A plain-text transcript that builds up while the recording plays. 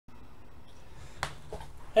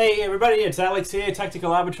Hey everybody, it's Alex here,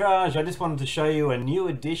 Tactical Arbitrage. I just wanted to show you a new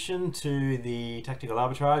addition to the Tactical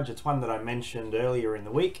Arbitrage. It's one that I mentioned earlier in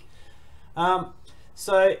the week.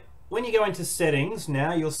 So when you go into settings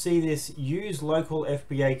now, you'll see this Use Local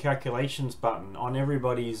FBA Calculations button on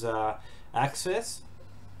everybody's access.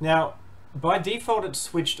 Now, by default it's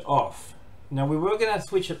switched off. Now we were going to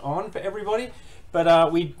switch it on for everybody,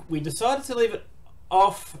 but we decided to leave it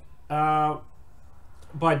off by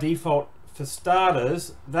default. For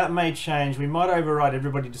starters, that may change. We might override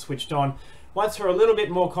everybody to switched on once we're a little bit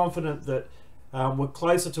more confident that we're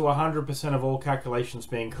closer to 100% of all calculations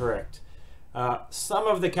being correct. Some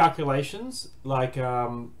of the calculations, like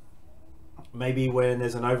maybe when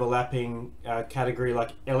there's an overlapping category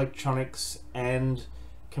like electronics and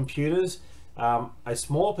computers, a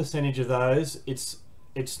small percentage of those,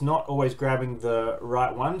 it's not always grabbing the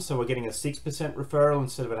right one, so we're getting a 6% referral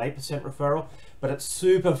instead of an 8% referral, but it's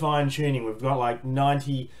super fine tuning. We've got like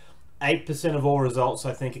 98% of all results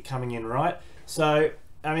I think are coming in right. So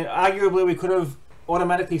I mean, arguably we could have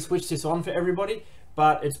automatically switched this on for everybody,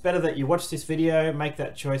 but it's better that you watch this video, make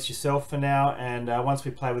that choice yourself for now, and once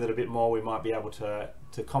we play with it a bit more we might be able to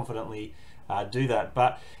confidently do that.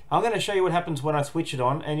 But I'm going to show you what happens when I switch it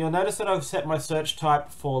on, and you'll notice that I've set my search type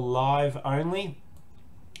for live only.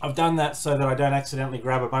 I've done that so that I don't accidentally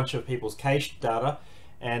grab a bunch of people's cache data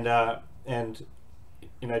and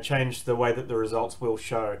you know, change the way that the results will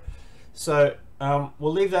show. So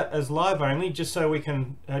we'll leave that as live only, just so we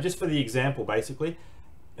can just for the example basically.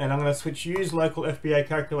 And I'm going to switch Use Local FBA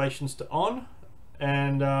Calculations to on,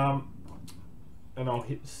 and I'll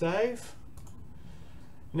hit save.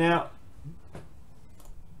 Now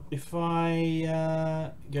if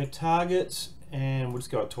I go target, and we'll just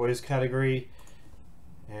go at toys category,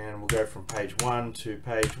 and we'll go from page 1 to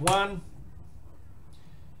page 1,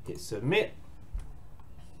 hit submit.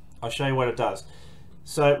 I'll show you what it does.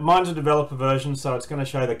 So mine's a developer version, so it's going to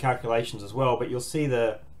show the calculations as well, but you'll see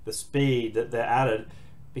the speed that they're added,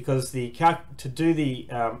 because to do the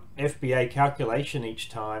FBA calculation each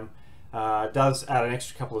time does add an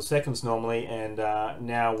extra couple of seconds normally, and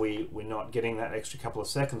now we're not getting that extra couple of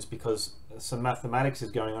seconds because some mathematics is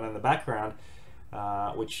going on in the background,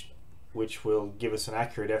 which will give us an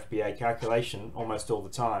accurate FBA calculation almost all the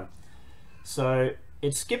time. So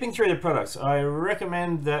it's skipping through the products. I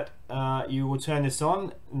recommend that you will turn this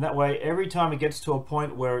on, and that way every time it gets to a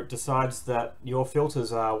point where it decides that your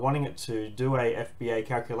filters are wanting it to do a FBA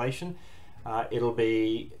calculation, it'll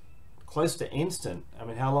be close to instant. I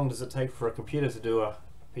mean, how long does it take for a computer to do a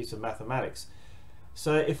piece of mathematics?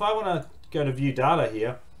 So if I want to go to view data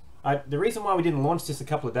here, the reason why we didn't launch this a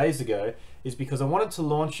couple of days ago is because I wanted to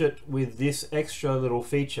launch it with this extra little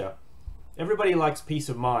feature. Everybody likes peace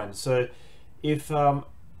of mind. So if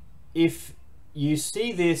you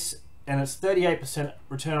see this and it's 38%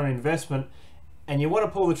 return on investment and you want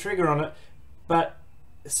to pull the trigger on it, but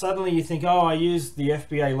suddenly you think, oh, I used the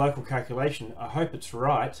FBA local calculation, I hope it's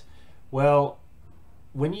right. Well,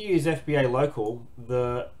 when you use FBA local,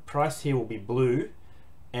 the price here will be blue,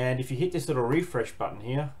 and if you hit this little refresh button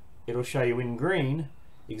here, it'll show you in green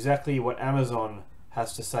exactly what Amazon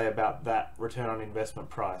has to say about that return on investment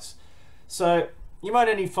price. So you might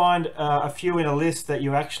only find a few in a list that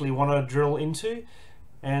you actually want to drill into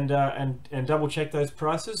and double check those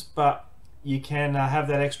prices, but you can have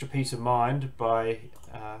that extra peace of mind by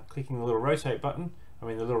clicking the little rotate button, the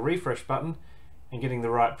little refresh button, and getting the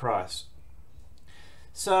right price.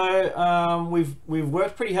 So we've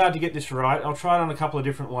worked pretty hard to get this right. I'll try it on a couple of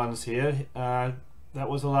different ones here. That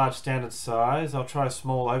was a large standard size. I'll try a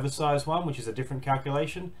small oversized one, which is a different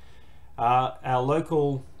calculation. Our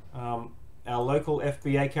local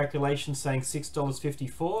FBA calculation saying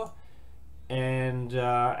 $6.54, and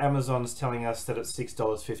Amazon's telling us that it's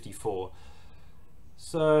 $6.54.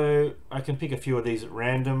 So I can pick a few of these at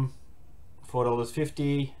random.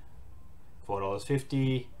 $4.50,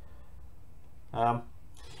 $4.50.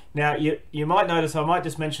 Now you might notice, I might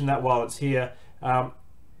just mention that while it's here,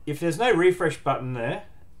 if there's no refresh button there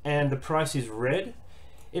and the price is red,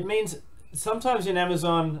 it means sometimes in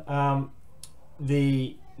Amazon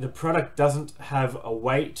the product doesn't have a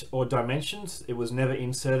weight or dimensions. It was never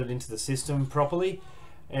inserted into the system properly,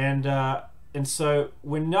 and so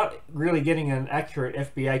we're not really getting an accurate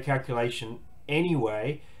FBA calculation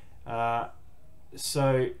anyway.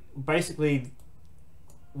 So basically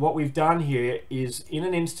what we've done here is, in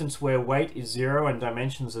an instance where weight is 0 and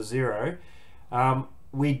dimensions are 0,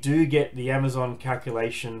 we do get the Amazon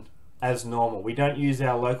calculation as normal. We don't use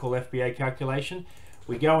our local FBA calculation.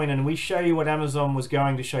 We go in and we show you what Amazon was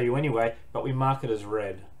going to show you anyway, but we mark it as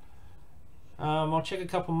red. I'll check a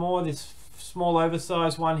couple more. This small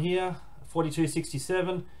oversized one here,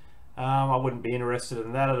 $42.67. I wouldn't be interested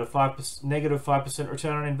in that at a negative 5%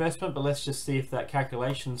 return on investment, but let's just see if that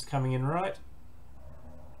calculation's coming in right.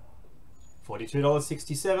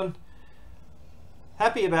 $42.67.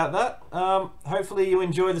 Happy about that. Hopefully you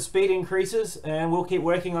enjoy the speed increases, and we'll keep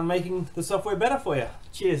working on making the software better for you.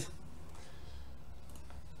 Cheers.